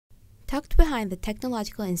Tucked behind the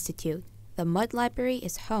Technological Institute, the Mud Library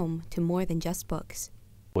is home to more than just books.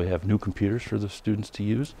 We have new computers for the students to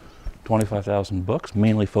use, 25,000 books,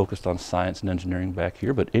 mainly focused on science and engineering back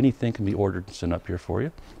here, but anything can be ordered and sent up here for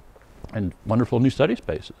you, and wonderful new study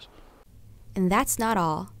spaces. And that's not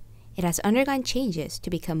all. It has undergone changes to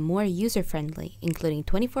become more user-friendly, including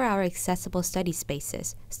 24-hour accessible study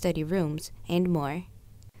spaces, study rooms, and more.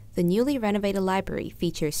 The newly renovated library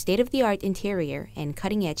features state-of-the-art interior and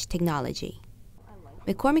cutting-edge technology.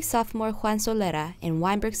 McCormick sophomore Juan Solera and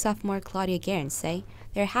Weinberg sophomore Claudia Guerin say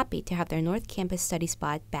they're happy to have their North Campus study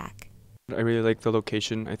spot back. I really like the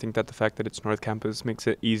location. I think that the fact that it's North Campus makes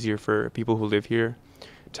it easier for people who live here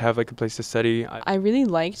to have a place to study. I really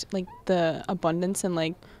liked the abundance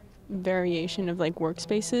and variation of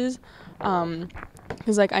workspaces.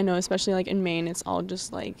 Because I know especially in Maine it's all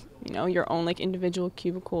just your own individual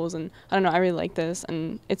cubicles, and I don't know, I really like this,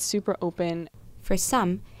 and it's super open. For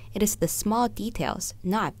some, it is the small details,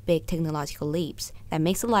 not big technological leaps, that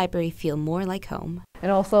makes the library feel more like home.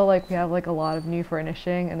 And also we have a lot of new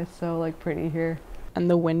furnishing, and it's so pretty here. And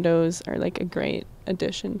the windows are a great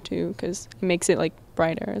addition too, because it makes it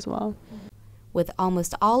brighter as well. With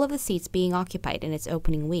almost all of the seats being occupied in its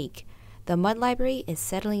opening week, the Mud Library is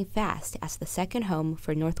settling fast as the second home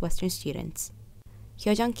for Northwestern students.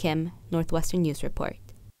 HyoJung Kim, Northwestern News Report.